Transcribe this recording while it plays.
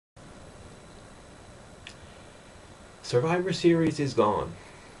Survivor Series is gone.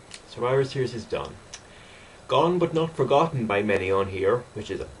 Survivor Series is done. Gone but not forgotten by many on here,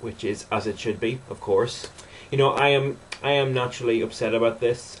 which is as it should be, of course. You know, I am naturally upset about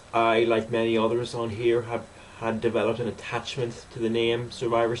this. I, like many others on here, had developed an attachment to the name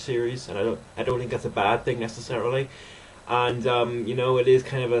Survivor Series, and I don't think that's a bad thing necessarily. And you know, it is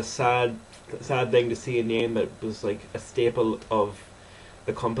kind of a sad thing to see a name that was like a staple of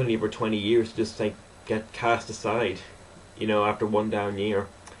the company for 20 years just like get cast aside, you know, after one down year.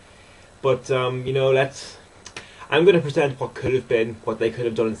 But you know, I'm going to present what could have been, what they could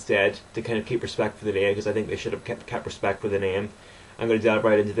have done instead to kind of keep respect for the name, because I think they should have kept respect for the name. I'm going to delve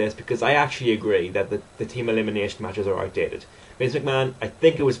right into this because I actually agree that the team elimination matches are outdated. Vince McMahon, I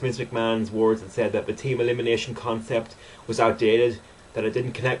think it was Vince McMahon's words that said that the team elimination concept was outdated, that it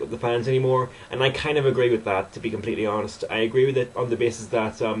didn't connect with the fans anymore, and I kind of agree with that, to be completely honest. I agree with it on the basis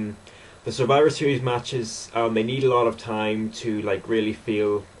that the Survivor Series matches, they need a lot of time to like really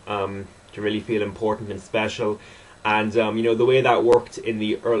feel important and special. And you know, the way that worked in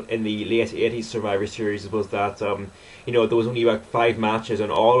the late 80s Survivor Series was that you know, there was only about 5 matches,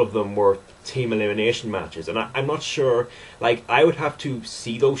 and all of them were team elimination matches. And I'm not sure, like, I would have to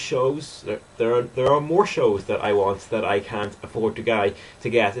see those shows. There are more shows that I want that I can't afford to get.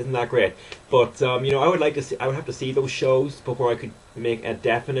 Isn't that great? But you know, I would have to see those shows before I could make a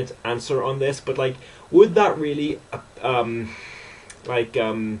definite answer on this. But like, would that really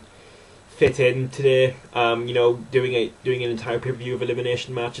fit in today? You know, doing an entire pay-per-view of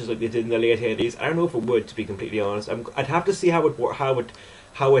elimination matches like they did in the late 80s. I don't know if it would, to be completely honest. I'd have to see how it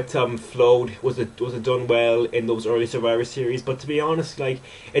flowed. Was it done well in those early Survivor Series? But to be honest, like,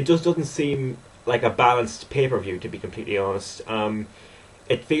 it just doesn't seem like a balanced pay-per-view, to be completely honest.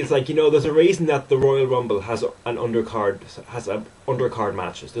 It feels like, you know, there's a reason that the Royal Rumble has undercard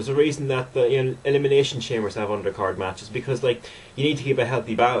matches. There's a reason that the Elimination Chambers have undercard matches, because like, you need to keep a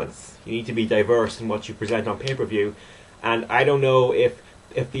healthy balance. You need to be diverse in what you present on pay-per-view. And I don't know if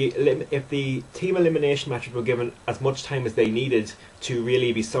the team elimination matches were given as much time as they needed to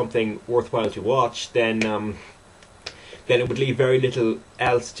really be something worthwhile to watch, then it would leave very little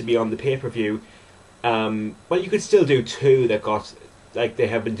else to be on the pay-per-view. Well, you could still do 2 that got, like they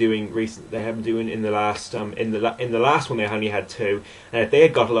have been doing in the last in the last one. They only had 2, and if they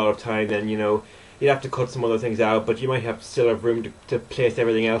had got a lot of time, then you know, you'd have to cut some other things out, but you might still have room to place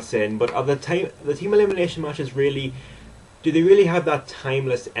everything else in. But the team elimination matches, really, do they really have that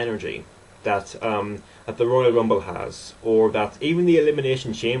timeless energy that that the Royal Rumble has, or that even the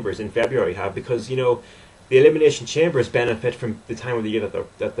Elimination Chambers in February have? Because you know, the Elimination Chambers benefit from the time of the year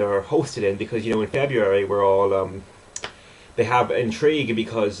that they're hosted in, because you know, in February we're all they have intrigue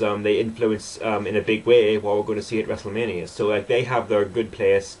because they influence in a big way what we're going to see at WrestleMania. So like, they have their good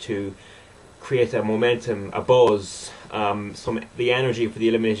place to create a momentum, a buzz, the energy for the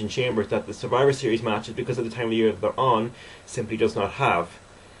Elimination Chambers that the Survivor Series matches, because of the time of the year that they're on, simply does not have.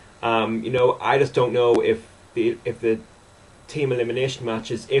 You know, I just don't know if the team elimination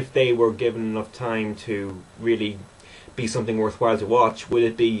matches, if they were given enough time to really be something worthwhile to watch, would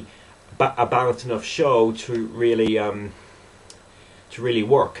it be a balanced enough show to really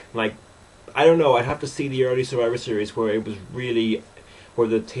work? Like, I don't know. I'd have to see the early Survivor Series where it was really, where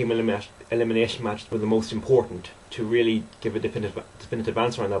the team elimination matches were the most important, to really give a definitive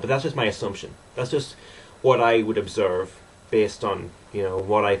answer on that. But that's just my assumption. That's just what I would observe based on, you know,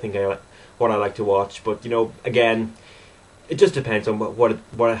 what I think what I like to watch. But you know, again, it just depends on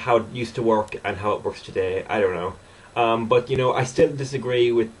how it used to work and how it works today. I don't know. But you know, I still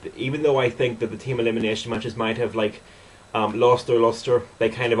disagree with, even though I think that the team elimination matches might have like lost their luster, they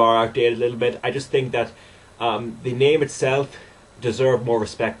kind of are outdated a little bit. I just think that the name itself deserve more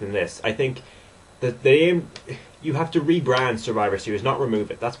respect than this. I think that the name, you have to rebrand Survivor Series, not remove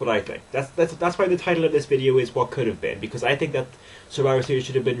it. That's what I think. That's why the title of this video is What Could Have Been, because I think that Survivor Series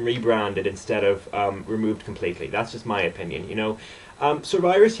should have been rebranded instead of removed completely. That's just my opinion, you know.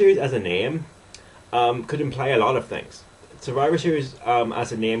 Survivor Series as a name could imply a lot of things. Survivor Series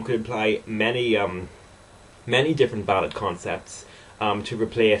as a name could imply many different valid concepts to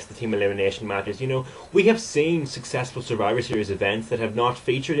replace the team elimination matches. You know, we have seen successful Survivor Series events that have not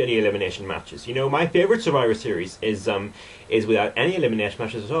featured any elimination matches. You know, my favourite Survivor Series is without any elimination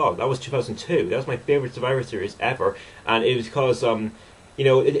matches at all. That was 2002. That was my favourite Survivor Series ever, and it was because you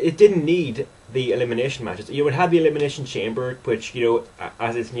know, it didn't need the elimination matches. You would have the Elimination Chamber, which, you know,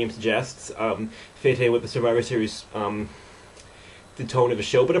 as its name suggests, fit in with the Survivor Series the tone of the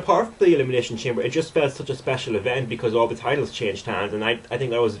show. But apart from the Elimination Chamber, it just felt such a special event because all the titles changed hands, and I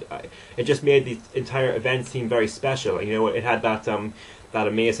think that was it just made the entire event seem very special. You know, it had that that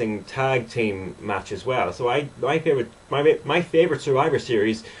amazing tag team match as well. So my favorite Survivor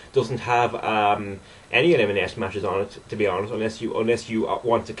Series doesn't have any elimination matches on it, to be honest, unless you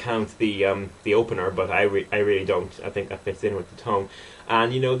want to count the opener. But I really don't. I think that fits in with the tone.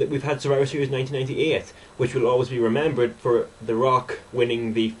 And you know that we've had Survivor Series 1998, which will always be remembered for The Rock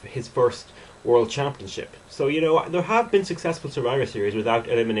winning his first World Championship. So you know there have been successful Survivor Series without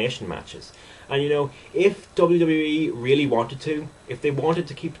elimination matches. And you know, if WWE really wanted to, if they wanted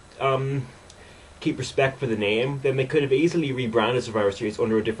to keep respect for the name, then they could have easily rebranded Survivor Series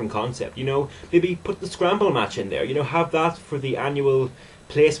under a different concept. You know, maybe put the Scramble match in there. You know, have that for the annual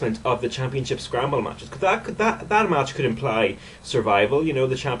placement of the championship Scramble matches. Because that match could imply survival. You know,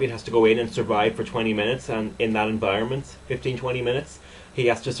 the champion has to go in and survive for 20 minutes, and in that environment, 15-20 minutes, he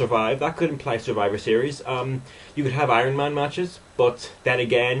has to survive. That could imply Survivor Series. You could have Iron Man matches, but then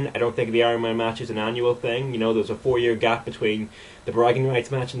again, I don't think the Iron Man match is an annual thing. You know, there's a 4-year gap between the bragging rights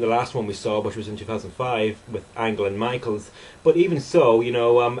match and the last one we saw, which was in 2005 with Angle and Michaels. But even so, you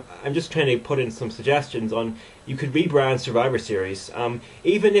know, I'm just trying to put in some suggestions on. You could rebrand Survivor Series,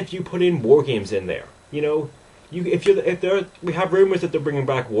 even if you put in War Games in there. You know, we have rumors that they're bringing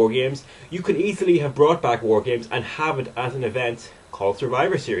back War Games. You could easily have brought back War Games and have it as an event called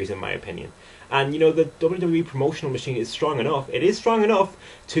Survivor Series, in my opinion. And you know, the WWE promotional machine is strong enough. It is strong enough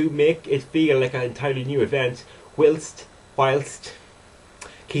to make it feel like an entirely new event, whilst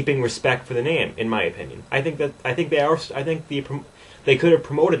keeping respect for the name. In my opinion, I think they could have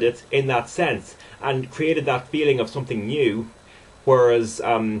promoted it in that sense and created that feeling of something new, whereas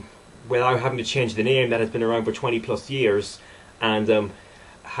without having to change the name that has been around for 20 plus years and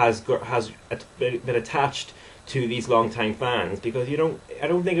has been attached to these long-time fans, because I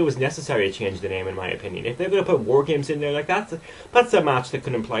don't think it was necessary to change the name, in my opinion. If they're going to put War Games in there, like that's a match that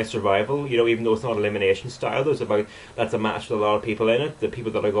could imply survival. You know, even though it's not elimination style, that's a match with a lot of people in it. The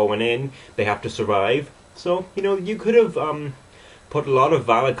people that are going in, they have to survive. So you know, you could have put a lot of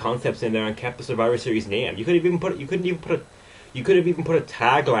valid concepts in there and kept the Survivor Series name. You could have even put a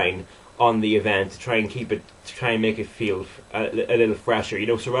tagline on the event to try and make it feel a little fresher. You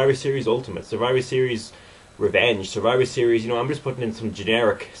know, Survivor Series Ultimate, Survivor Series Revenge, Survivor Series. You know, I'm just putting in some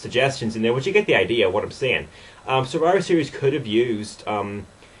generic suggestions in there, but you get the idea of what I'm saying. Survivor Series could have used. I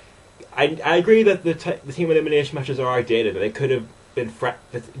agree that the team elimination matches are outdated. They could have been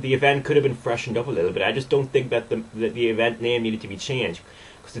the event could have been freshened up a little bit. I just don't think that the event name needed to be changed,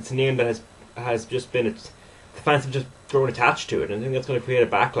 because it's a name that has just been the fans have just grown attached to it, and I think that's going to create a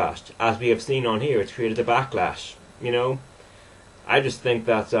backlash. As we have seen on here, it's created a backlash. You know, I just think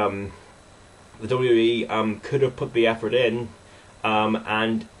that the WWE could have put the effort in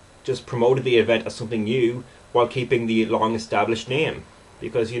and just promoted the event as something new while keeping the long-established name.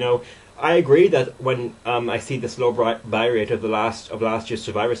 Because you know, I agree that when I see this low buy rate of last year's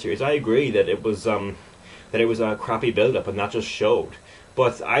Survivor Series, I agree that it was a crappy build-up and that just showed.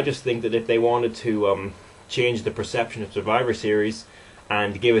 But I just think that if they wanted to change the perception of Survivor Series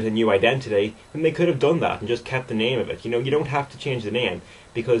and give it a new identity, then they could have done that and just kept the name of it. You know, you don't have to change the name,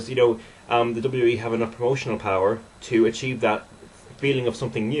 because you know the WWE have enough promotional power to achieve that feeling of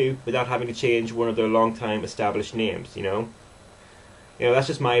something new without having to change one of their long-time established names. You know, that's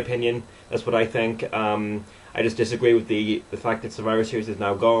just my opinion. That's what I think. I just disagree with the fact that Survivor Series is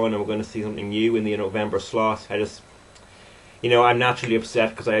now gone and we're going to see something new in the November slot. I'm naturally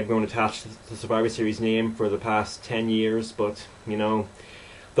upset because I had grown attached to the Survivor Series name for the past 10 years, but, you know,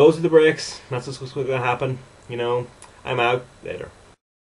 those are the breaks. That's what's going to happen. You know, I'm out. Later.